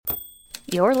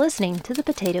You're listening to the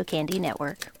Potato Candy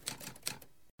Network.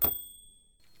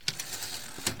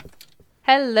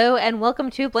 Hello and welcome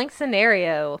to Blank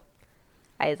Scenario.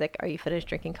 Isaac, are you finished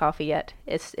drinking coffee yet?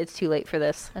 It's too late for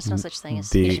this. There's no such thing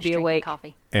as You should be awake.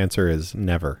 coffee. Answer is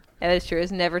never. That is true.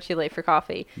 It's never too late for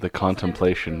coffee. The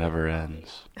contemplation never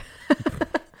ends.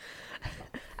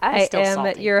 I still am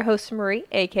salty. your host, Marie,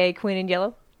 aka Queen in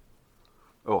Yellow.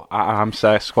 Oh, I'm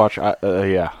Sasquatch.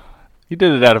 Yeah. You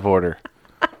did it out of order.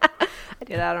 I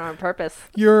did that on purpose.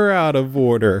 You're out of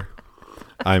order.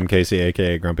 I'm Casey,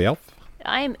 a.k.a. Grumpy Elf.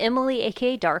 I am Emily,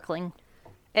 aka Darkling.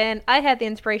 And I had the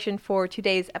inspiration for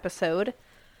today's episode.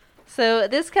 So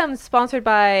this comes sponsored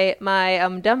by my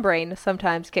dumb brain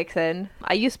sometimes kicks in.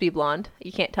 I used to be blonde.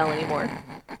 You can't tell anymore.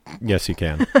 Yes, you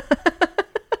can.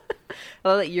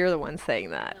 Well, that you're the one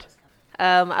saying that.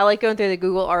 I like going through the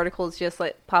Google articles, just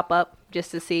like pop up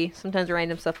just to see. Sometimes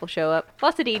random stuff will show up.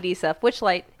 Lots of D&D stuff.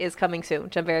 Witchlight is coming soon,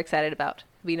 which I'm very excited about.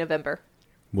 It'll be November.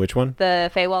 Which one?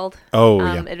 The Feywild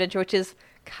Yeah. adventure, which is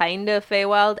kind of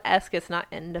Feywild-esque. It's not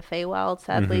into Feywild,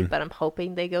 sadly, but I'm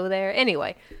hoping they go there.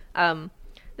 Anyway,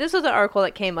 this was an article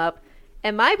that came up,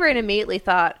 and my brain immediately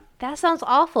thought, that sounds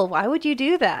awful. Why would you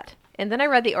do that? And then I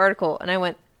read the article, and I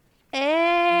went,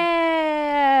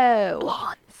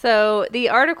 oh. So the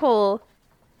article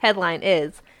headline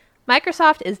is,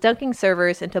 Microsoft is dunking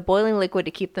servers into boiling liquid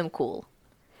to keep them cool.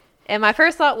 And my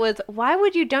first thought was, why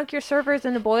would you dunk your servers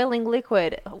into boiling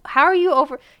liquid? How are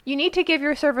you You need to give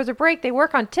your servers a break. They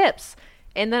work on tips.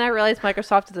 And then I realized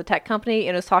Microsoft is a tech company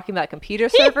and was talking about computer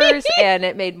servers, and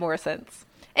it made more sense.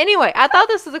 Anyway, I thought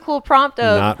this was a cool prompt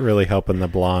of... Not really helping the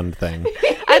blonde thing.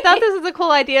 I thought this was a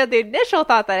cool idea. The initial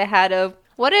thought that I had of,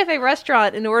 what if a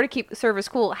restaurant, in order to keep the servers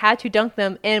cool, had to dunk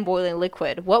them in boiling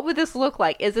liquid? What would this look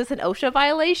like? Is this an OSHA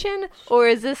violation? Or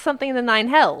is this something in the nine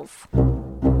hells?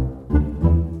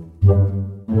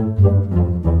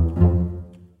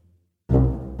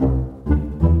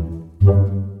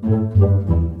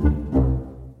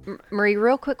 Marie,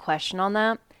 real quick question on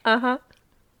that. Uh-huh.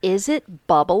 Is it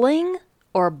bubbling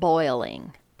or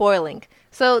boiling? Boiling.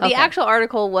 So the Okay. actual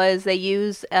article was they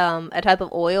use a type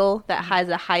of oil that has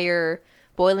a higher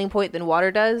boiling point than water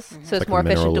does. So it's like more a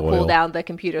efficient to mineral cool oil. down the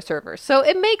computer server. So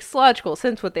it makes logical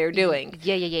sense what they're doing.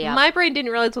 Yeah. My brain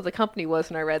didn't realize what the company was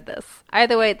when I read this.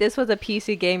 Either way, this was a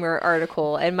PC Gamer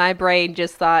article, and my brain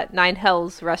just thought, Nine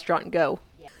Hells Restaurant Go.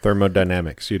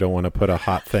 Thermodynamics. You don't want to put a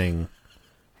hot thing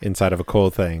inside of a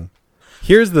cold thing.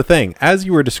 Here's the thing. As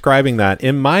you were describing that,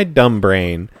 in my dumb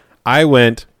brain, I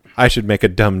went, I should make a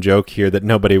dumb joke here that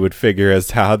nobody would figure as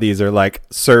to how these are like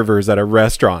servers at a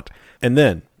restaurant. And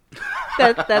then...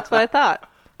 That's what I thought.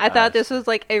 I thought this was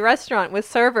like a restaurant with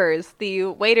servers, the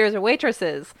waiters or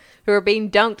waitresses who are being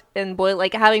dunked and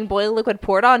having boiling liquid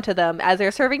poured onto them as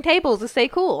they're serving tables to stay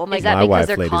cool. I'm like, Is that My because wife,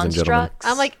 they're ladies and gentlemen. constructs?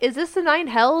 I'm like, is this the nine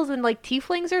hells and like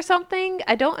tieflings or something?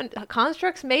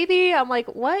 Constructs maybe? I'm like,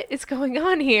 what is going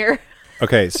on here?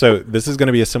 Okay, so this is going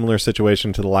to be a similar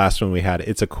situation to the last one we had.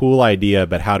 It's a cool idea,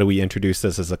 but how do we introduce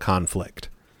this as a conflict?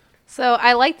 So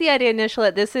I like the idea initially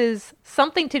that this is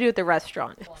something to do with the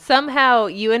restaurant. Somehow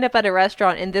you end up at a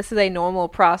restaurant and this is a normal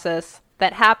process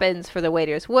that happens for the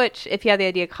waiters, which if you have the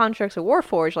idea of constructs or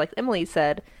Warforged, like Emily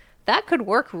said, that could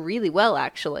work really well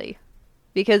actually.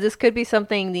 Because this could be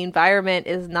something the environment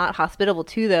is not hospitable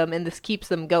to them and this keeps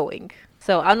them going.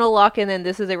 So I'm going to lock in and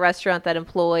this is a restaurant that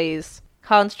employs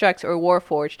constructs or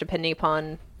Warforged depending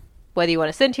upon whether you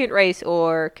want a sentient race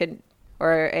or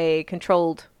a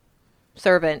controlled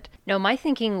servant. No, my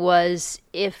thinking was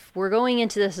if we're going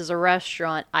into this as a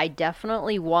restaurant, I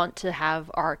definitely want to have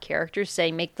our characters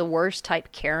say, make the worst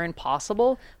type Karen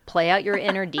possible, play out your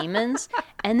inner demons.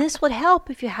 And this would help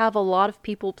if you have a lot of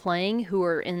people playing who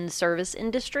are in the service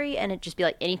industry and it just be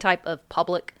like any type of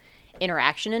public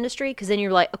interaction industry. Because then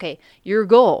you're like, okay, your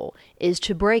goal is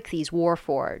to break these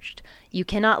Warforged. You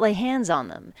cannot lay hands on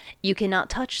them. You cannot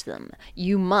touch them.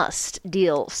 You must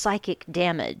deal psychic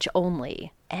damage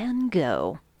only. And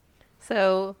go.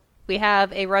 So we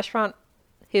have a restaurant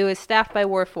who is staffed by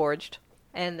Warforged,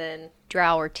 and then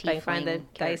Drow or I can find the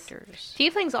tiefling dice. characters.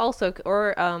 Tieflings also,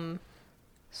 or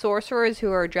sorcerers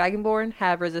who are dragonborn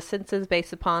have resistances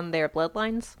based upon their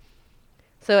bloodlines.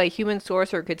 So a human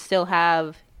sorcerer could still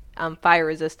have fire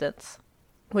resistance,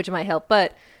 which might help.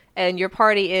 And your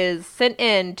party is sent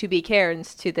in to be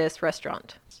Karens to this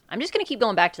restaurant. I'm just going to keep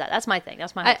going back to that. That's my thing.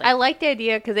 That's my whole thing. I like the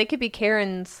idea because they could be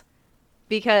Karens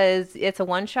because it's a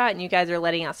one-shot and you guys are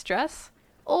letting out stress.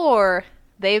 Or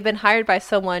they've been hired by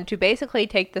someone to basically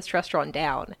take this restaurant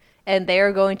down. And they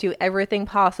are going to do everything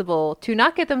possible to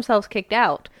not get themselves kicked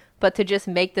out, but to just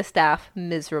make the staff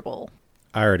miserable.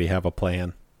 I already have a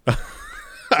plan.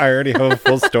 I already have a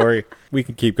full story. We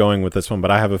can keep going with this one,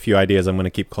 but I have a few ideas I'm going to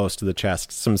keep close to the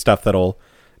chest. Some stuff that'll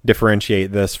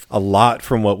differentiate this a lot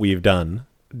from what we've done.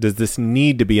 Does this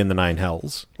need to be in the Nine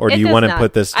Hells? Or do It you does want to not.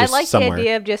 put this I just like somewhere? the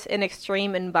idea of just an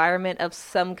extreme environment of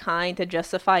some kind to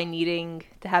justify needing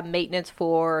to have maintenance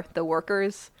for the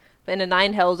workers. But in the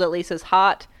Nine Hells, at least, is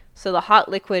hot. So the hot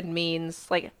liquid means,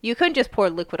 like, you couldn't just pour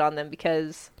liquid on them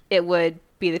because it would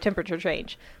be the temperature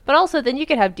change. But also, then you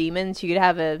could have demons. You could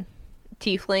have a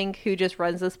tiefling who just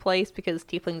runs this place because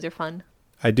tieflings are fun.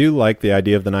 I do like the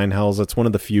idea of the Nine Hells. It's one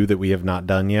of the few that we have not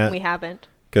done yet. We haven't.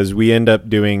 Because we end up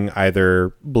doing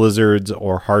either blizzards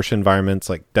or harsh environments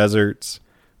like deserts.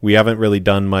 We haven't really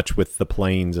done much with the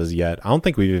plains as yet. I don't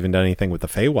think we've even done anything with the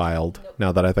Feywild,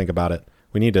 now that I think about it.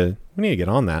 We need to get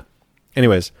on that.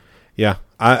 Anyways, yeah,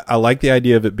 I like the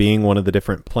idea of it being one of the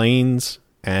different plains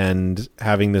and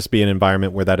having this be an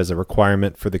environment where that is a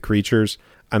requirement for the creatures.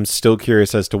 I'm still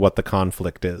curious as to what the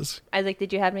conflict is. Isaac,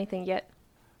 did you have anything yet?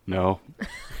 No,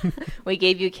 We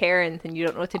gave you Karens and you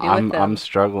don't know what to do with them. I'm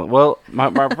struggling. Well,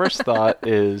 my first thought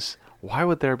is, why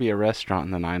would there be a restaurant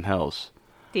in the Nine Hells?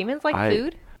 Demons like I-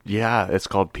 food? Yeah, it's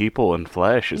called People and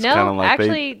Flesh. It's kind No, of like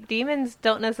actually, demons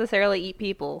don't necessarily eat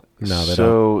people. No, they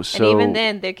don't. So And even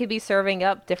then, they could be serving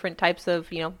up different types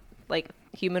of, like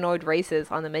humanoid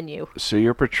races on the menu. So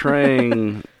you're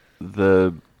portraying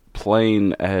the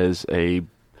plane as a...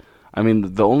 I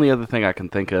mean, the only other thing I can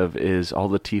think of is all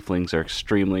the tieflings are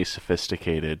extremely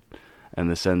sophisticated, and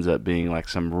this ends up being like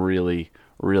some really,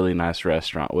 really nice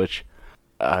restaurant. Which,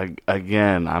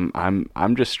 again,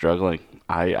 I'm just struggling.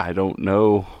 I don't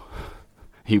know.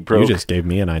 You just gave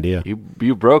me an idea.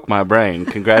 you broke my brain.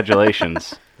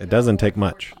 Congratulations. It doesn't take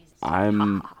much.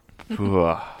 I'm.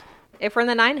 Ugh. If we're in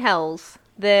the Nine Hells,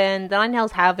 then the Nine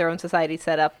Hells have their own society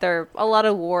set up. There are a lot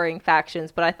of warring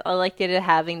factions, but I like the idea of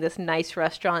having this nice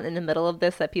restaurant in the middle of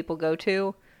this that people go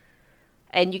to.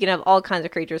 And you can have all kinds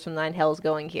of creatures from Nine Hells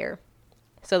going here.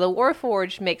 So the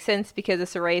Warforged makes sense because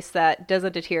it's a race that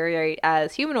doesn't deteriorate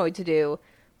as humanoids do,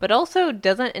 but also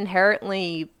doesn't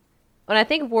inherently... When I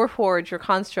think of Warforged or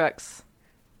constructs,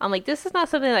 I'm like, this is not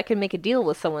something that can make a deal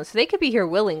with someone, so they could be here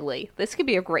willingly. This could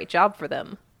be a great job for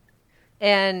them.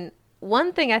 And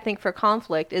one thing I think for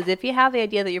conflict is if you have the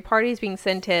idea that your party is being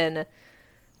sent in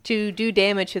to do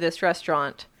damage to this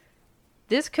restaurant,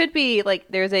 this could be like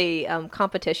there's a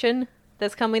competition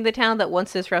that's coming to town that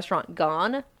wants this restaurant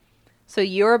gone. So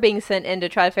you're being sent in to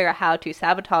try to figure out how to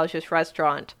sabotage this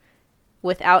restaurant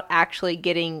without actually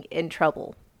getting in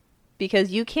trouble.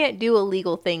 Because you can't do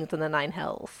illegal things in the Nine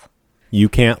Hells. You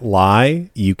can't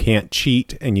lie, you can't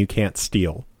cheat, and you can't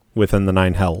steal within the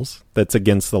Nine Hells. That's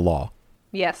against the law.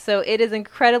 Yes, so it is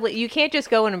incredibly... You can't just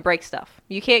go in and break stuff.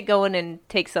 You can't go in and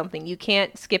take something. You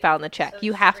can't skip out on the check.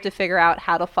 You have to figure out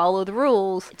how to follow the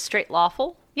rules. It's straight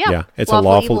lawful. Yeah, It's a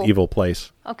lawful evil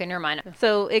place. Okay, never mind.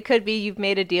 So it could be you've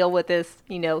made a deal with this,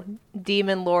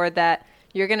 demon lord that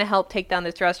you're going to help take down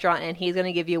this restaurant and he's going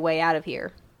to give you a way out of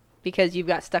here because you've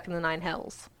got stuck in the Nine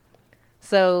Hells.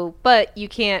 So, but you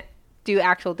can't do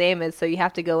actual damage, so you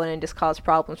have to go in and just cause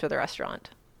problems for the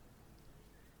restaurant.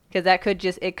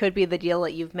 Because it could be the deal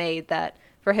that you've made that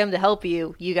for him to help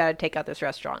you, you got to take out this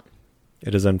restaurant.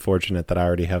 It is unfortunate that I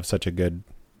already have such a good...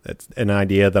 It's an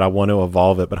idea that I want to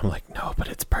evolve it, but I'm like, no, but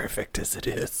it's perfect as it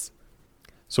is.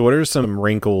 So what are some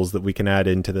wrinkles that we can add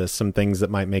into this? Some things that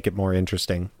might make it more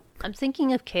interesting? I'm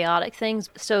thinking of chaotic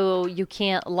things. So you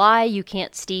can't lie, you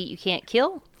can't steal, you can't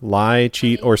kill. Lie,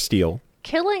 cheat, or steal.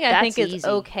 Killing, I That's think, is easy.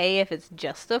 okay if it's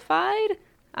justified.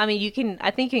 I mean, I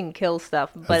think you can kill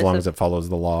stuff, but As long as it follows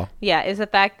the law. yeah, it's the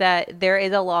fact that there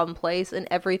is a law in place and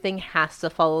everything has to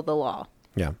follow the law.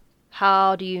 Yeah.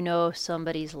 How do you know if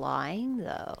somebody's lying,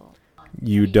 though?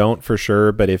 You don't for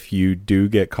sure, but if you do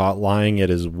get caught lying, it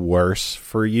is worse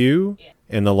for you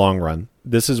in the long run.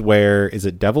 This is where, is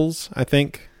it devils, I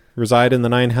think, reside in the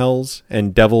Nine Hells?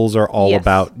 And devils are all Yes.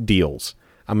 about deals.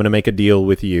 I'm going to make a deal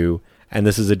with you, and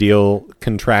this is a deal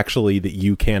contractually that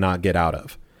you cannot get out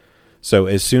of. So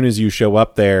as soon as you show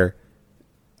up there,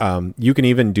 you can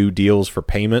even do deals for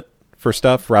payment for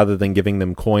stuff rather than giving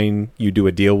them coin. You do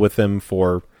a deal with them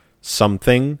for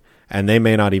something, and they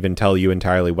may not even tell you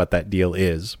entirely what that deal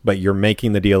is, but you're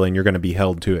making the deal and you're going to be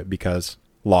held to it because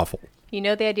lawful. You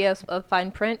know the idea of fine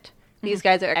print? These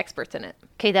guys are experts in it.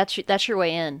 Okay, that's your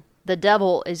way in. The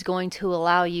devil is going to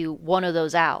allow you one of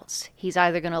those outs. He's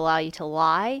either going to allow you to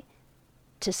lie,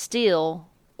 to steal,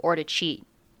 or to cheat.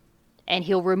 And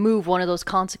he'll remove one of those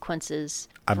consequences.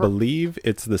 I believe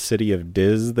it's the city of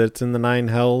Diz that's in the Nine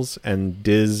Hells, and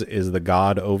Diz is the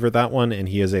god over that one, and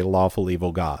he is a lawful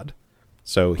evil god.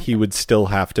 So he would still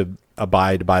have to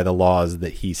abide by the laws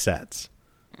that he sets.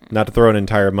 Not to throw an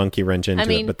entire monkey wrench into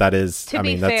mean, it, but that is, To I be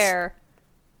mean, that's fair,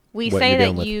 we what say you're that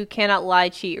dealing with. you cannot lie,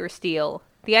 cheat, or steal.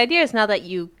 The idea is not that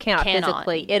you cannot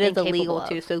physically. It is Incapable illegal of.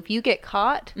 to. So if you get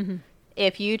caught,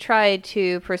 if you try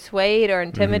to persuade or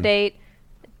intimidate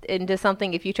into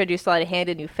something, if you try to do sleight of hand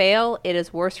and you fail, it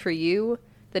is worse for you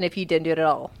than if you didn't do it at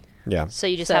all. yeah. So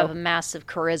you just So- have a massive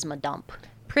charisma dump.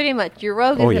 Pretty much, your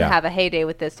rogue is Oh, going to yeah. have a heyday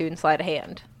with this doing sleight of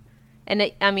hand.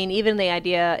 And I mean, even the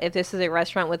idea, if this is a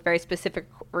restaurant with very specific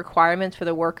requirements for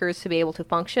the workers to be able to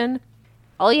function,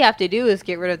 all you have to do is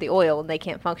get rid of the oil and they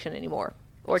can't function anymore.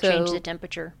 Or So change the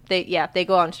temperature. they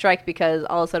go on strike because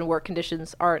all of a sudden work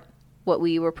conditions aren't what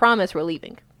we were promised, we're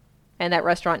leaving. And that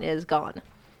restaurant is gone.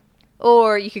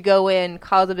 Or you could go in,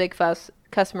 cause a big fuss,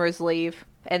 customers leave,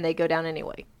 and they go down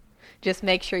anyway. Just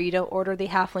make sure you don't order the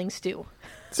halfling stew.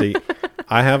 See,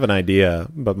 I have an idea,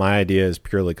 but my idea is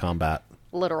purely combat.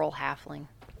 Literal halfling.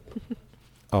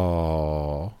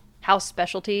 Oh. House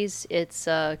specialties. It's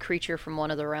a creature from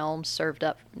one of the realms served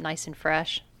up nice and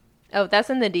fresh. Oh, that's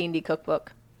in the D&D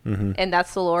cookbook. And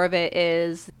that's the lore of it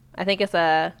is, I think it's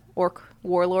a orc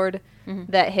warlord,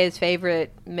 that his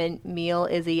favorite meal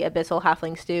is the abyssal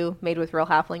halfling stew made with real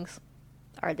halflings.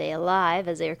 Are they alive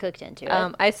as they are cooked into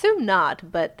it? I assume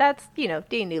not, but that's,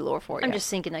 D&D lore for you. I'm just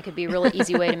thinking that could be a really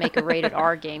easy way to make a rated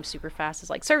R game super fast. It's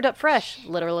like served up fresh,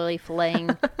 literally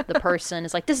filleting the person.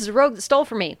 It's like, this is a rogue that stole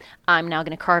from me. I'm now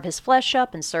going to carve his flesh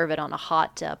up and serve it on a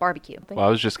hot barbecue. Well, I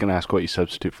was just going to ask what you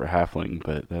substitute for halfling,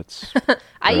 but that's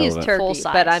I use irrelevant. turkey,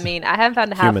 Full but I size. mean, I haven't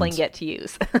found a Humans. halfling yet to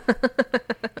use.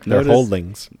 They're Notice-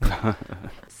 holdings.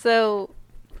 So,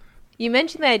 you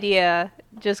mentioned the idea,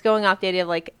 just going off the idea of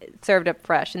like served up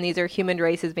fresh, and these are human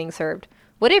races being served.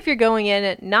 What if you're going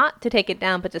in not to take it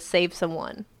down, but to save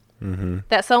someone?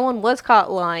 That someone was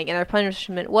caught lying, and their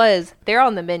punishment was they're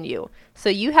on the menu. So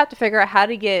you have to figure out how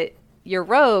to get your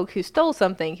rogue who stole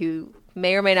something, who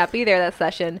may or may not be there that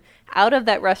session, out of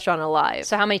that restaurant alive.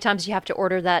 So how many times do you have to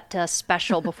order that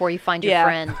special before you find your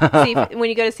friend? When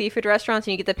you go to seafood restaurants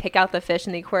and you get to pick out the fish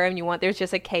in the aquarium you want, there's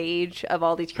just a cage of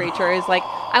all these creatures. Like,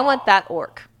 I want that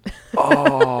orc.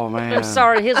 Oh, man. I'm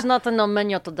sorry, he's not on the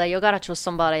menu today. You gotta choose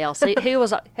somebody else. He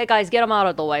was. Hey guys, get him out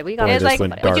of the way. We Boy, gotta it It's just like,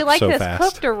 went would dark you like so this fast.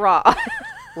 cooked or raw?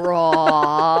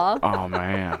 raw. Oh,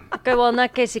 man. Okay, well in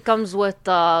that case, it comes with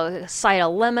a side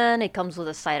of lemon. It comes with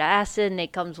a side of acid, and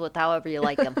it comes with however you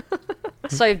like them.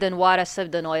 Served in water,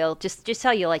 served in oil. Just how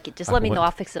you like it. Just let me know. want-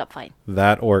 I'll fix it up fine.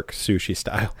 That orc sushi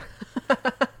style.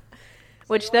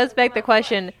 Which does beg the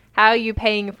question, how are you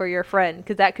paying for your friend?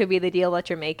 Because that could be the deal that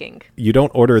you're making. You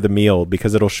don't order the meal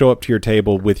because it'll show up to your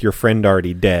table with your friend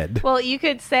already dead. Well, you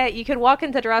could walk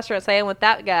into the restaurant and say, I'm with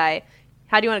that guy.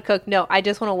 How do you want to cook? No, I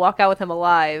just want to walk out with him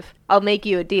alive. I'll make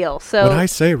you a deal. So When I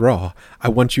say raw, I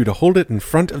want you to hold it in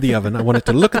front of the oven. I want it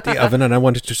to look at the oven, and I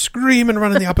want it to scream and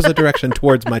run in the opposite direction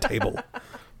towards my table.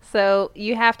 So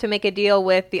you have to make a deal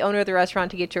with the owner of the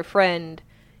restaurant to get your friend,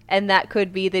 and that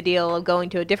could be the deal of going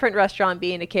to a different restaurant,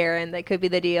 being a Karen. That could be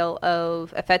the deal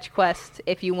of a fetch quest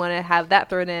if you want to have that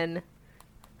thrown in.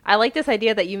 I like this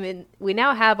idea that we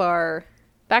now have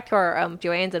back to our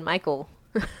Joanne's and Michael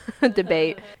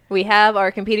debate. We have our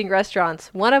competing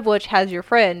restaurants, one of which has your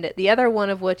friend, the other one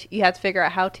of which you have to figure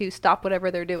out how to stop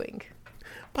whatever they're doing.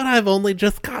 But I've only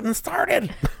just gotten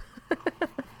started.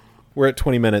 We're at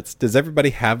 20 minutes. Does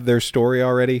everybody have their story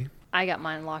already? I got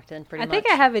mine locked in pretty I much. think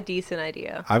I have a decent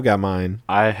idea. I've got mine.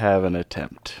 I have an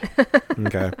attempt.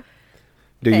 Okay.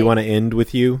 Do Hey. you want to end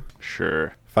with you?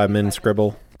 Sure. 5 men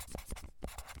scribble.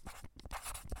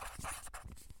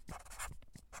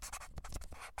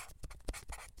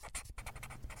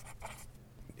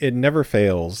 It never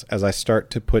fails as I start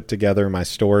to put together my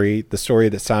story. The story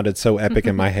that sounded so epic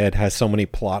in my head has so many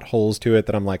plot holes to it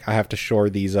that I'm like, I have to shore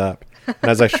these up.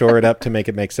 And as I shore it up to make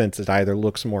it make sense, it either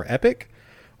looks more epic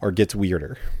or gets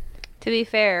weirder. To be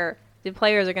fair, the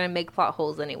players are going to make plot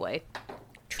holes anyway.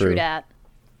 True that.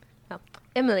 Oh.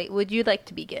 Emily, would you like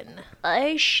to begin?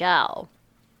 I shall.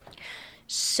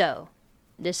 So,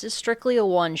 this is strictly a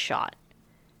one-shot.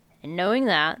 And knowing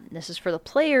that, this is for the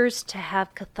players to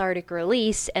have cathartic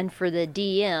release and for the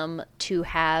DM to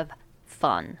have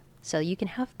fun. So you can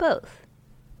have both.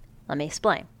 Let me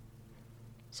explain.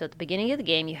 So at the beginning of the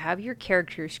game, you have your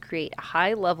characters create a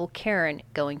high-level Karen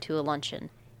going to a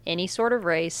luncheon. Any sort of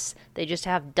race, they just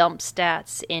have dump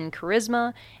stats in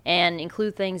charisma and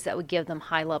include things that would give them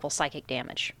high-level psychic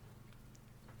damage.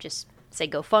 Just say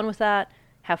go fun with that,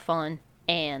 have fun,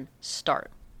 and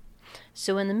start.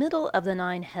 So in the middle of the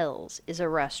Nine Hells is a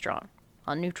restaurant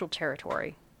on neutral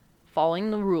territory,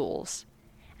 following the rules,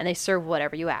 and they serve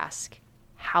whatever you ask,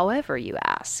 however you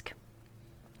ask.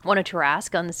 Want a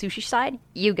Tarrasque on the sushi side?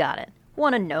 You got it.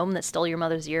 Want a gnome that stole your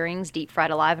mother's earrings, deep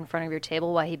fried alive in front of your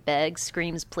table while he begs,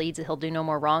 screams, pleads that he'll do no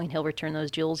more wrong and he'll return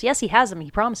those jewels? Yes, he has them.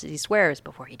 He promises. He swears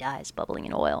before he dies, bubbling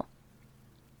in oil.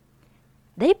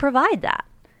 They provide that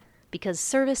because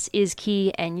service is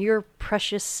key, and your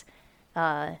precious.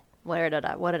 What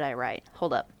did I write?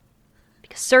 Hold up.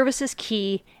 Because service is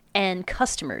key, and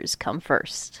customers come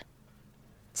first.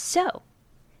 So,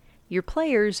 your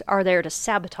players are there to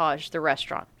sabotage the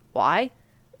restaurant. Why?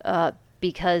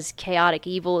 Because chaotic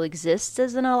evil exists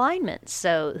as an alignment.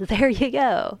 So, there you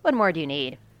go. What more do you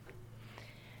need?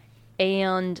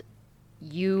 And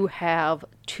you have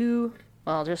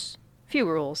just few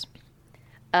rules.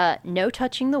 No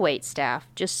touching the waitstaff,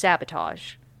 just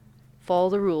sabotage. Follow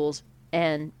the rules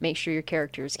and make sure your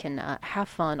characters can have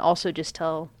fun. Also, just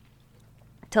tell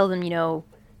them,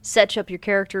 set up your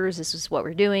characters. This is what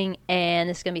we're doing, and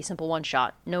this is gonna be a simple one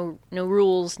shot. No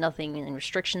rules, nothing in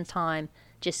restriction time.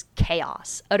 Just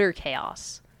chaos, utter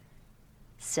chaos.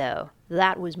 So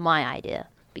that was my idea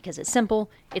because it's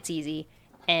simple, it's easy,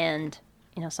 and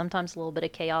sometimes a little bit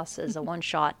of chaos as a one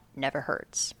shot never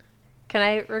hurts. Can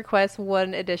I request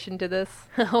one addition to this?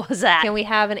 What was that? Can we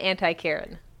have an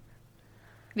anti-Karen?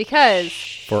 Because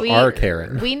For our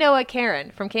Karen. We know a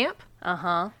Karen from camp.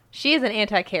 Uh-huh. She is an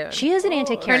anti-Karen. She is an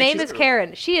anti-Karen. Her name is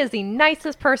Karen. She is the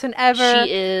nicest person ever.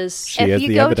 She is. She If is you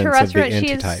the go to a evidence of the restaurant,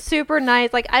 she antitype. is super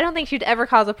nice. Like, I don't think she'd ever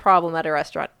cause a problem at a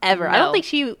restaurant, ever. I No. don't think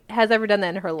she has ever done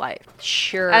that in her life.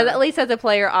 Sure. At least as a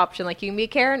player option. Like, you can be a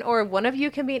Karen, or one of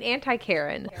you can be an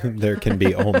anti-Karen. There can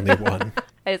be only one.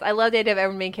 I love the idea of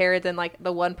everyone being Karens, and, like,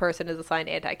 the one person is assigned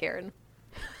anti-Karen.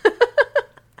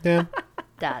 Yeah,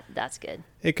 That's good.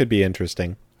 it could be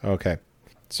interesting. Okay.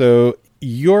 So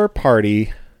your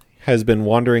party has been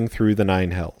wandering through the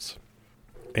Nine Hells,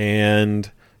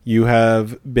 and you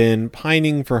have been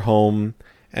pining for home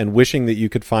and wishing that you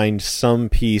could find some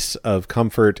piece of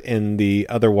comfort in the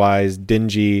otherwise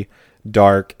dingy,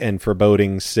 dark, and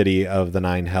foreboding city of the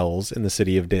Nine Hells in the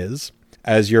city of Diz.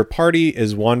 As your party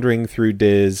is wandering through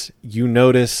Diz, you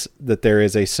notice that there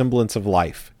is a semblance of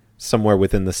life somewhere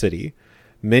within the city.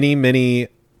 Many, many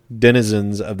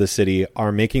denizens of the city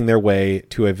are making their way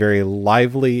to a very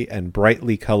lively and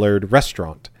brightly colored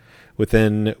restaurant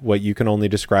within what you can only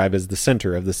describe as the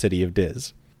center of the city of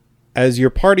Diz. As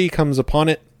your party comes upon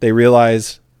it, they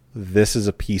realize this is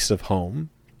a piece of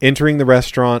home. Entering the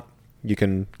restaurant, you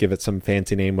can give it some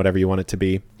fancy name, whatever you want it to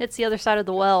be. It's the other side of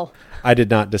the well. I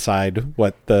did not decide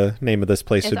what the name of this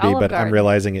place It's should be, Olive but I'm Garden.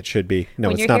 realizing it should be. No,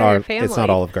 When it's you're not here with your it's not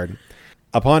family. Olive Garden.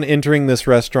 Upon entering this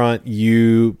restaurant,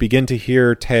 you begin to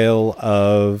hear tale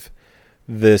of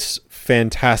this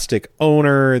fantastic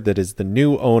owner that is the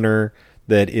new owner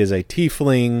that is a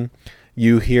tiefling.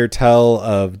 You hear tell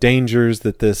of dangers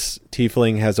that this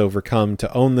tiefling has overcome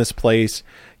to own this place.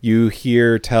 You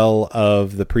hear tell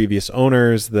of the previous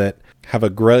owners that have a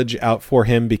grudge out for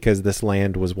him because this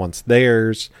land was once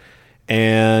theirs.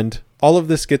 And all of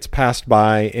this gets passed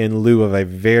by in lieu of a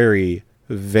very,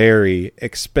 very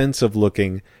expensive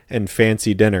looking and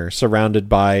fancy dinner surrounded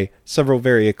by several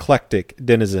very eclectic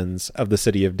denizens of the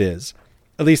city of Diz.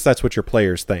 At least that's what your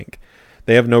players think.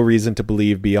 They have no reason to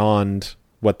believe beyond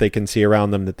what they can see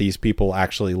around them that these people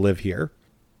actually live here.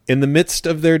 In the midst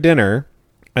of their dinner,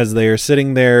 as they are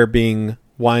sitting there being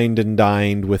wined and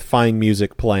dined with fine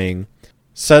music playing,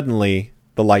 suddenly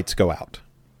the lights go out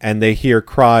and they hear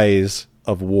cries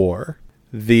of war.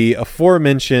 The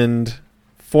aforementioned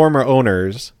former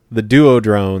owners, the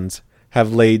Duodrones,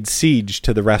 have laid siege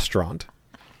to the restaurant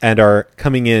and are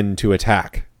coming in to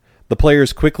attack. The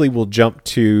players quickly will jump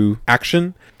to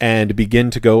action and begin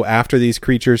to go after these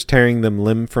creatures, tearing them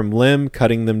limb from limb,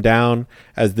 cutting them down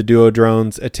as the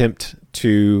Duodrones attempt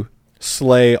to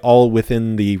slay all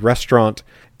within the restaurant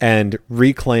and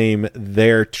reclaim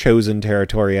their chosen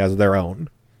territory as their own.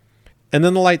 And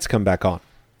then the lights come back on.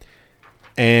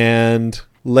 And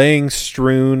laying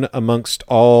strewn amongst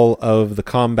all of the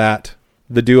combat,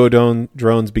 the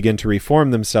Duodrones begin to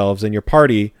reform themselves, and your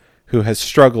party, who has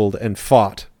struggled and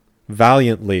fought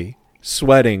valiantly,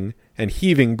 sweating and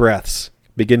heaving breaths,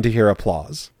 begin to hear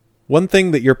applause. One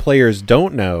thing that your players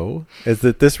don't know is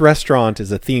that this restaurant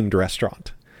is a themed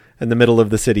restaurant in the middle of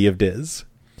the city of Diz.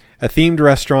 A themed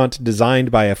restaurant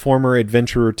designed by a former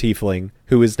adventurer tiefling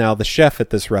who is now the chef at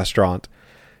this restaurant,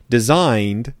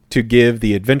 designed to give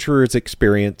the adventurer's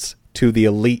experience to the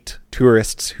elite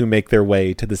tourists who make their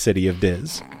way to the city of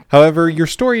Diz. However, your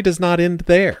story does not end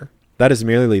there. That is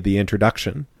merely the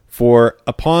introduction. For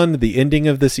upon the ending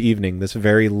of this evening, this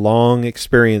very long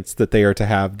experience that they are to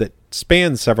have that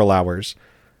spans several hours,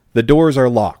 the doors are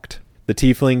locked. The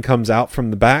tiefling comes out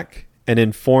from the back and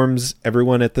informs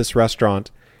everyone at this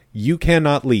restaurant, you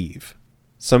cannot leave.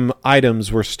 some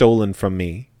items were stolen from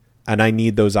me, and I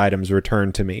need those items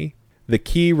returned to me. The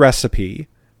key recipe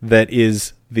that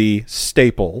is the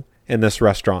staple in this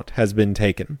restaurant has been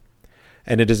taken,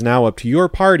 and it is now up to your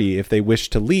party, if they wish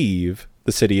to leave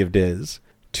the city of Diz,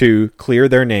 to clear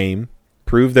their name,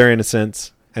 prove their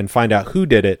innocence, and find out who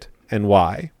did it and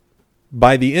why.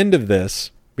 By the end of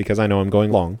this, because I know I'm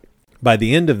going long, by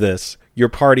the end of this, your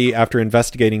party, after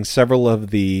investigating several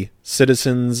of the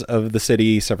citizens of the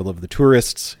city, several of the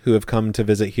tourists who have come to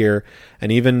visit here,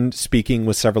 and even speaking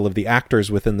with several of the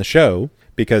actors within the show,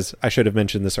 because I should have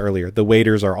mentioned this earlier, the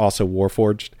waiters are also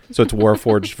Warforged, so it's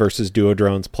Warforged versus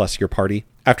Duodrones plus your party.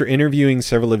 After interviewing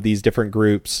several of these different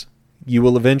groups, you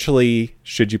will eventually,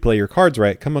 should you play your cards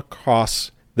right, come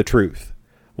across the truth.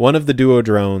 One of the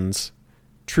Duodrones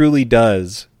truly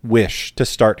does wish to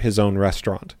start his own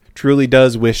restaurant, truly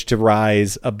does wish to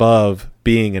rise above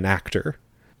being an actor,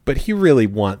 but he really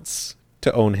wants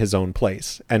to own his own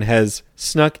place and has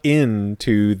snuck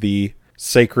into the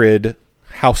sacred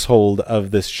household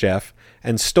of this chef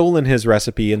and stolen his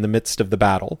recipe in the midst of the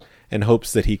battle in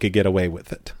hopes that he could get away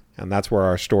with it. And that's where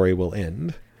our story will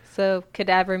end. So,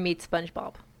 Cadaver meets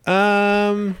SpongeBob.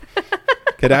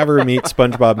 Cadaver meets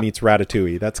SpongeBob meets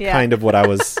Ratatouille. That's kind of what I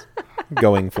was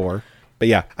going for. But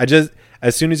yeah,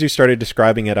 as soon as you started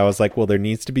describing it, I was like, well, there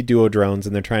needs to be Duodrones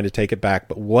and they're trying to take it back.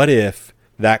 But what if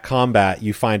that combat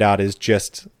you find out is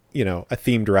just, a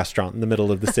themed restaurant in the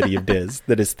middle of the city of Diz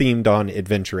that is themed on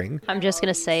adventuring? I'm just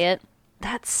going to say it.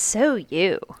 That's so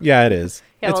you. Yeah, it is.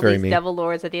 Yeah, it's all very these me. devil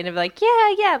lords at the end of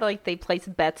yeah. Like they place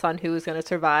bets on who was going to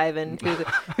survive and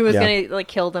who was going to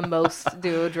kill the most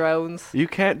Duodrones. You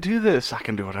can't do this. I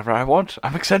can do whatever I want.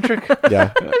 I'm eccentric.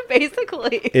 Yeah.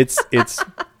 Basically. It's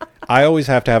I always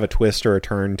have to have a twist or a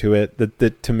turn to it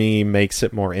that to me makes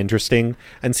it more interesting.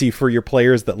 And see, for your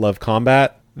players that love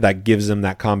combat, that gives them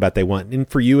that combat they want. And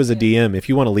for you as a DM, if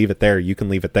you want to leave it there, you can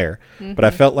leave it there. Mm-hmm. But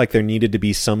I felt like there needed to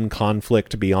be some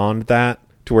conflict beyond that,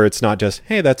 to where it's not just,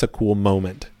 hey, that's a cool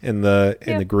moment in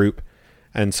the group.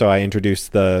 And so I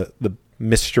introduced the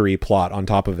mystery plot on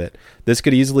top of it. This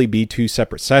could easily be 2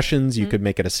 separate sessions. You could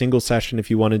make it a single session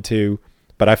if you wanted to.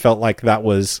 But I felt like that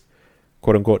was,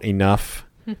 quote unquote, enough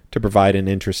to provide an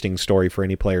interesting story for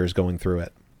any players going through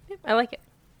it. I like it.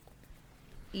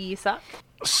 Aesop?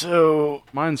 So,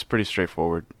 mine's pretty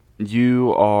straightforward.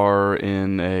 You are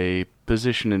in a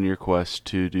position in your quest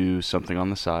to do something on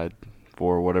the side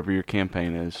for whatever your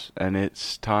campaign is, and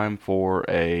it's time for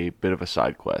a bit of a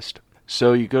side quest.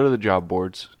 So you go to the job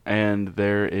boards, and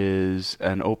there is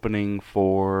an opening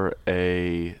for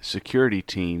a security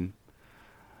team,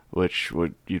 which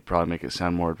you'd probably make it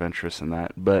sound more adventurous than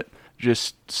that, but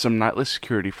just some nightly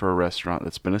security for a restaurant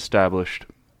that's been established,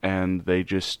 and they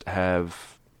just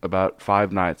have about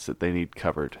 5 nights that they need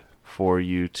covered for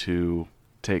you to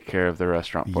take care of the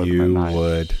restaurant for them at night. You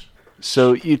would.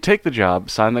 So you take the job,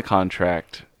 sign the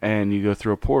contract, and you go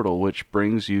through a portal, which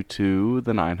brings you to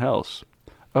the 9 Hells.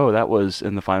 Oh, that was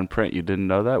in the fine print. You didn't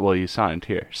know that? Well, you signed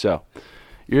here. So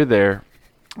you're there,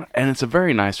 and it's a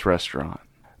very nice restaurant.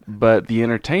 But the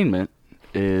entertainment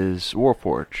is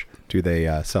Warforged. Do they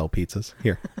sell pizzas?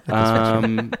 Here.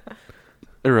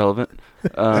 Irrelevant.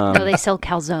 No, they sell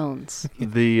calzones.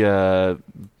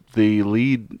 The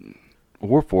lead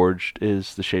Warforged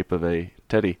is the shape of a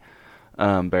teddy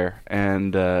bear.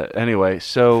 And anyway,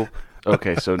 so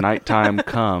nighttime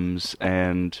comes,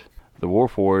 and the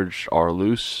Warforged are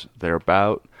loose. They're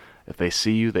about. If they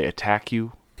see you, they attack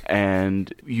you.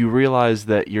 And you realize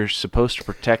that you're supposed to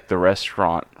protect the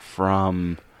restaurant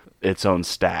from its own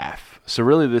staff. So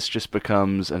really this just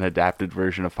becomes an adapted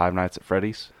version of Five Nights at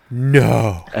Freddy's.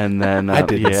 No. And then I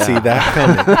didn't see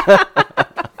that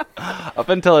coming. Up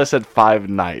until I said 5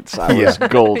 nights, I was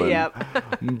golden. Yep.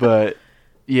 But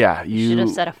yeah, you should have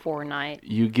said a 4-night.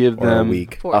 You give Or a them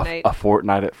week. a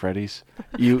fortnight at Freddy's.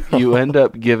 You end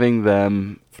up giving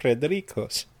them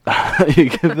Frederico's. you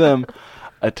give them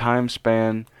a time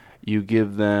span. You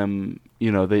give them,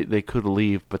 they could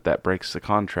leave, but that breaks the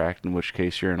contract, in which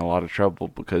case you're in a lot of trouble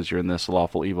because you're in this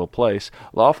lawful evil place.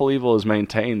 Lawful evil is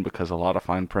maintained because a lot of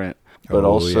fine print. But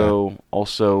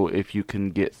also if you can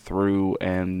get through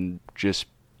and just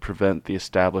prevent the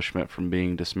establishment from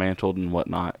being dismantled and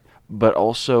whatnot. But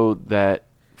also that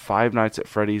Five Nights at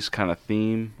Freddy's kind of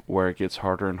theme, where it gets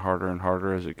harder and harder and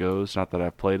harder as it goes, not that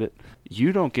I've played it,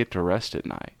 you don't get to rest at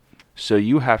night. So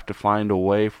you have to find a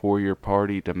way for your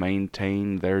party to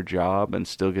maintain their job and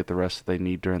still get the rest that they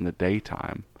need during the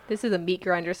daytime. This is a meat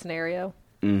grinder scenario.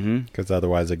 Mm-hmm. Because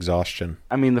otherwise exhaustion.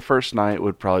 I mean, the first night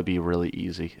would probably be really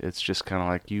easy. It's just kind of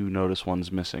like you notice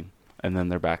one's missing, and then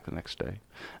they're back the next day.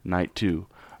 Night 2,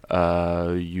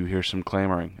 you hear some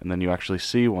clamoring, and then you actually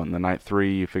see one. The night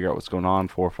 3, you figure out what's going on.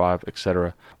 4, 5,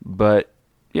 etc. But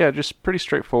yeah, just pretty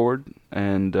straightforward.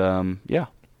 And yeah.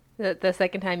 The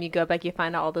second time you go back, you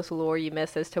find out all this lore you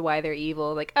missed as to why they're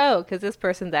evil. Like, oh, because this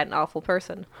person's that an awful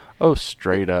person. Oh,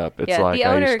 straight up. It's Yeah, like, the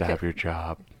I owner used to have your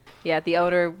job. Yeah, the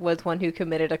owner was one who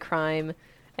committed a crime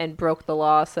and broke the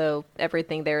law, so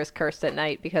everything there is cursed at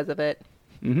night because of it.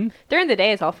 Mm-hmm. During the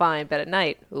day, it's all fine, but at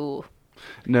night, ooh.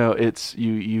 No, it's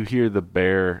you hear the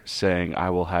bear saying,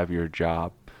 I will have your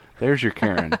job. There's your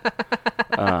Karen.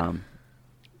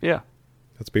 Yeah.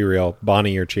 Let's be real.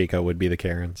 Bonnie or Chica would be the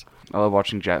Karens. I love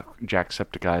watching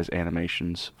Jacksepticeye's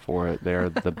animations for it. They're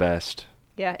the best.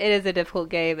 Yeah, it is a difficult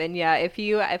game, and yeah, if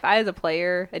I as a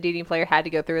player, a D&D player, had to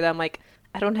go through them, like,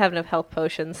 I don't have enough health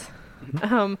potions.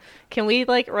 Can we,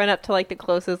 like, run up to, like, the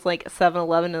closest, like,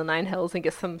 7-Eleven in the Nine Hells and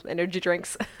get some energy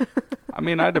drinks? I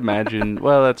mean, I'd imagine,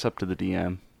 well, that's up to the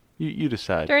DM. You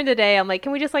decide. During the day, I'm like,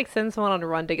 can we just, like, send someone on a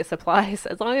run to get supplies?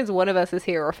 As long as one of us is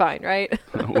here, we're fine, right?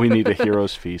 We need a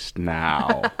hero's feast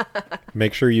now.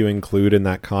 Make sure you include in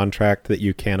that contract that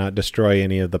you cannot destroy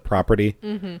any of the property,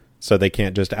 so they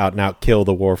can't just out and out kill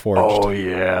the Warforged. Oh,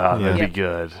 yeah. That'd Yeah. be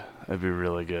good. That'd be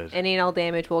really good. Any and all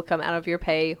damage will come out of your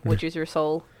pay, which is your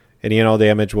soul. Any and all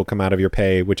damage will come out of your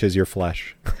pay, which is your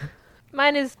flesh.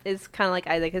 Mine is kind of like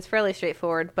Isaac. It's fairly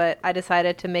straightforward, but I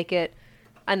decided to make it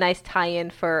a nice tie-in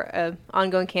for an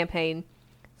ongoing campaign.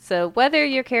 So whether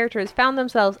your character has found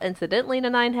themselves incidentally in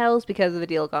the Nine Hells because of a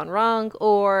deal gone wrong,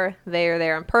 or they are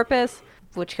there on purpose,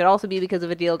 which could also be because of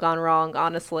a deal gone wrong,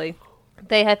 honestly,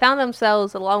 they have found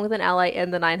themselves along with an ally in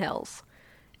the Nine Hells.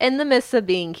 In the midst of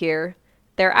being here,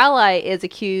 their ally is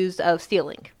accused of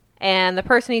stealing, and the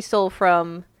person he stole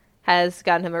from has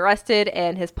gotten him arrested,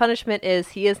 and his punishment is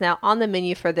he is now on the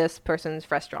menu for this person's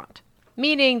restaurant.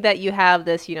 Meaning that you have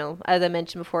this, as I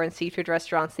mentioned before in seafood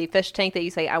restaurants, the fish tank that you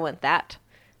say, I want that.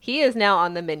 He is now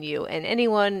on the menu, and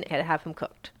anyone can have him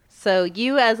cooked. So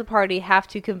you as a party have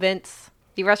to convince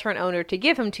the restaurant owner to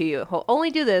give him to you. He'll only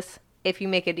do this if you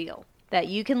make a deal. That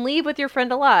you can leave with your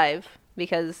friend alive,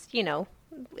 because,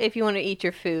 if you want to eat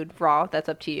your food raw, that's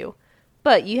up to you.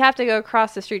 But you have to go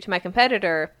across the street to my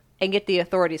competitor and get the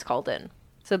authorities called in.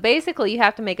 So basically, you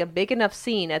have to make a big enough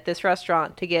scene at this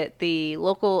restaurant to get the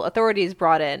local authorities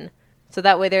brought in, so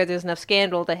that way there's enough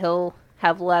scandal that he'll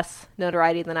have less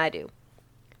notoriety than I do.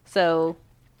 So,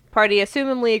 party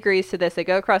assumingly agrees to this. They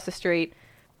go across the street,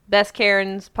 best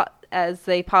Karens as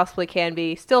they possibly can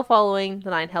be, still following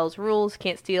the Nine Hells rules,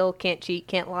 can't steal, can't cheat,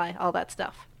 can't lie, all that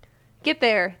stuff. Get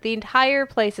there, the entire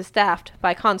place is staffed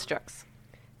by constructs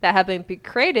that have been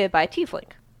created by Tiefling.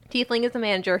 Tiefling is the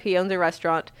manager, he owns a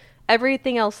restaurant.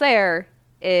 Everything else there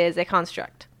is a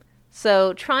construct.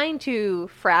 So trying to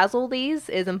frazzle these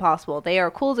is impossible. They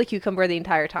are cool as a cucumber the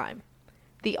entire time.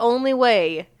 The only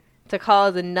way to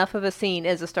cause enough of a scene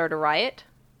is to start a riot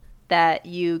that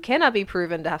you cannot be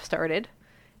proven to have started,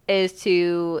 is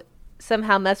to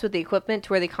somehow mess with the equipment to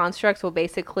where the constructs will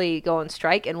basically go on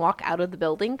strike and walk out of the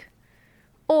building.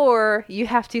 Or you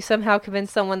have to somehow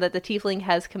convince someone that the Tiefling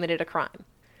has committed a crime.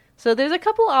 So there's a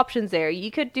couple options there.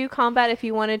 You could do combat if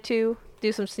you wanted to.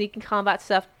 Do some sneaking combat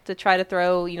stuff to try to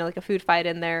throw, like a food fight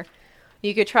in there.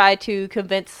 You could try to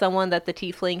convince someone that the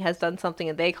Tiefling has done something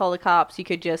and they call the cops. You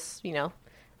could just,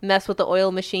 mess with the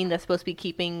oil machine that's supposed to be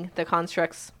keeping the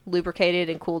constructs lubricated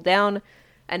and cooled down.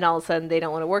 And all of a sudden they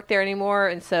don't want to work there anymore.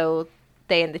 And so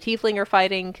they and the Tiefling are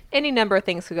fighting. Any number of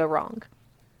things could go wrong.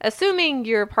 Assuming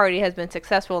your party has been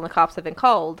successful and the cops have been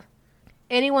called,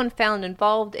 anyone found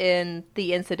involved in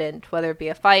the incident, whether it be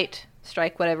a fight,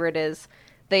 strike, whatever it is,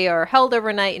 they are held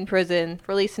overnight in prison,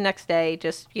 released the next day,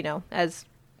 just, as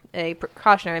a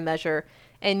precautionary measure,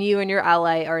 and you and your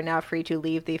ally are now free to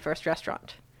leave the first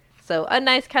restaurant. So a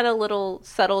nice kind of little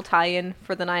subtle tie-in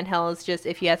for the Nine Hells, just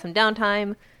if you have some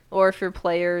downtime, or if your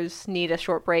players need a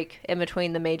short break in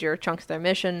between the major chunks of their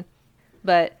mission.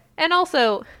 And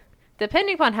also,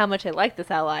 depending upon how much they like this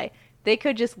ally, they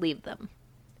could just leave them,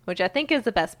 which I think is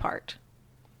the best part.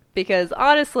 Because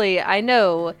honestly, I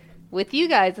know, with you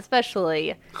guys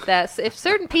especially, that if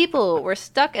certain people were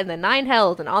stuck in the Nine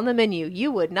Hells and on the menu,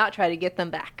 you would not try to get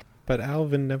them back. But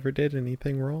Alvin never did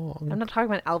anything wrong. I'm not talking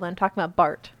about Alvin, I'm talking about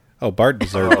Bart. Oh, Bart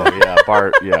deserved Oh, it. yeah,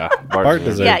 Bart Bart deserved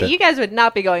deserved Yeah, it. you guys would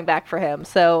not be going back for him.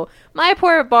 So my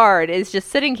poor Bard is just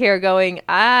sitting here going,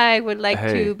 I would like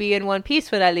Hey. to be in one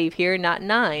piece when I leave here, not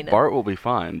 9. Bart will be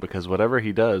fine because whatever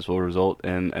he does will result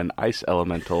in an ice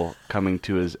elemental coming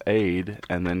to his aid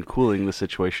and then cooling the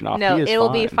situation off. No, He is it will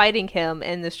be fine. fighting him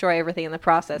and destroy everything in the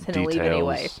process, and he'll leave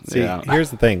anyway. See, Yeah. here's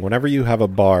the thing. Whenever you have a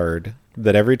bard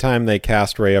that every time they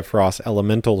cast Ray of Frost,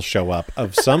 elementals show up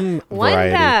of some One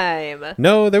variety. time.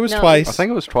 No, there was No. twice. I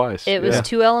think it was twice. It was Yeah.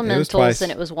 two elementals twice.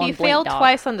 and it was one He blink failed dog.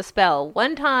 twice on the spell.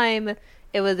 One time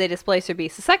it was a displacer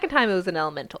beast. The second time it was an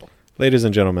elemental. Ladies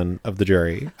and gentlemen of the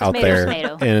jury out Tomato, there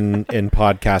tomato. in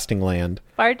podcasting land,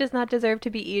 Bart does not deserve to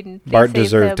be eaten. Please Bart save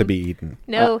deserved him. to be eaten.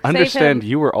 No, save understand him.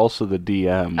 you were also the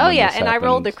DM. Oh when yeah, this and I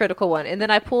rolled the happened. critical one, and then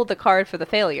I pulled the card for the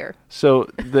failure. So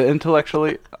the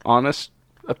intellectually honest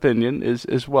opinion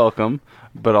is welcome,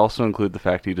 but also include the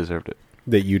fact he deserved it.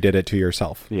 That you did it to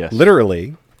yourself. Yes.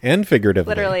 Literally and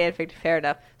figuratively. Literally and figuratively, fair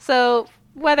enough. So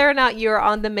whether or not you're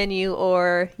on the menu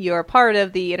or you're part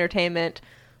of the entertainment,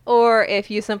 or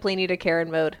if you simply need a Karen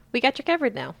mode, we got you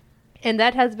covered now. And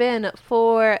that has been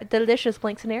 4 delicious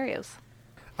blank scenarios.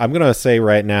 I'm going to say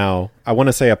right now, I want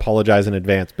to say apologize in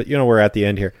advance, but we're at the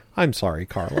end here. I'm sorry,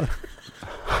 Carla.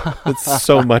 It's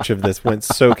so much of this went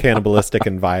so cannibalistic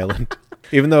and violent.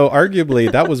 Even though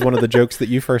arguably that was one of the jokes that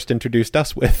you first introduced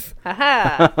us with.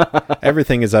 Haha.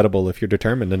 Everything is edible if you're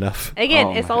determined enough. Again,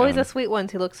 Oh it's my always God. the sweet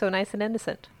ones who look so nice and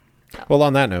innocent. Well,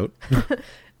 on that note,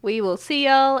 We will see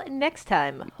y'all next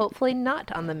time. Hopefully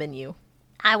not on the menu.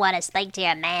 I want to speak to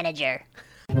your manager.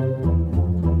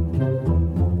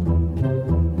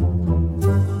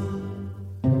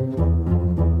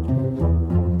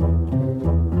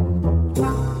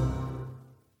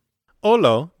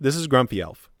 Olo, this is Grumpy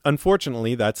Elf.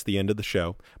 Unfortunately, that's the end of the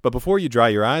show. But before you dry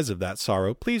your eyes of that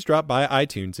sorrow, please drop by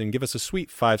iTunes and give us a sweet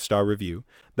 5-star review.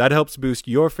 That helps boost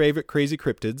your favorite crazy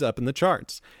cryptids up in the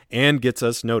charts and gets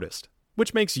us noticed,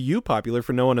 which makes you popular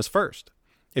for knowing us first.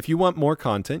 If you want more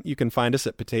content, you can find us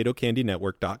at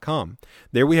PotatoCandyNetwork.com.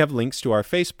 There we have links to our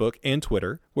Facebook and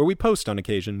Twitter, where we post on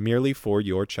occasion merely for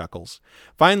your chuckles.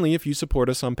 Finally, if you support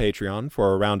us on Patreon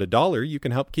for around $1, you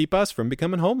can help keep us from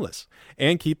becoming homeless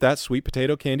and keep that sweet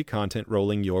potato candy content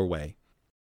rolling your way.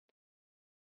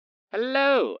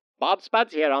 Hello! Bob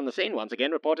Spuds here on the scene once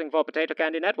again, reporting for Potato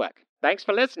Candy Network. Thanks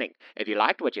for listening. If you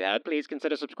liked what you heard, please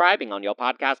consider subscribing on your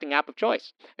podcasting app of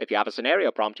choice. If you have a scenario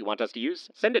prompt you want us to use,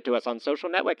 send it to us on social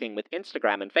networking with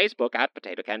Instagram and Facebook at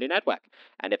Potato Candy Network.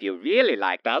 And if you really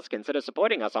liked us, consider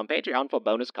supporting us on Patreon for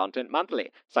bonus content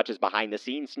monthly, such as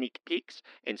behind-the-scenes sneak peeks,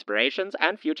 inspirations,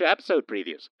 and future episode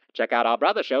previews. Check out our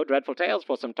brother show, Dreadful Tales,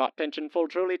 for some taut-tension, full,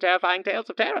 truly terrifying tales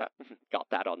of terror. Got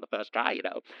that on the first try,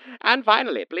 And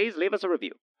finally, please leave us a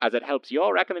review, as it helps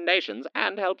your recommendations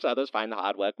and helps others find the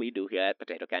hard work we do here at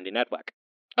Potato Candy Network.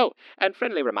 Oh, and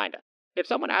friendly reminder, if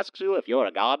someone asks you if you're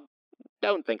a god,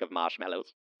 don't think of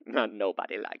marshmallows.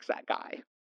 Nobody likes that guy.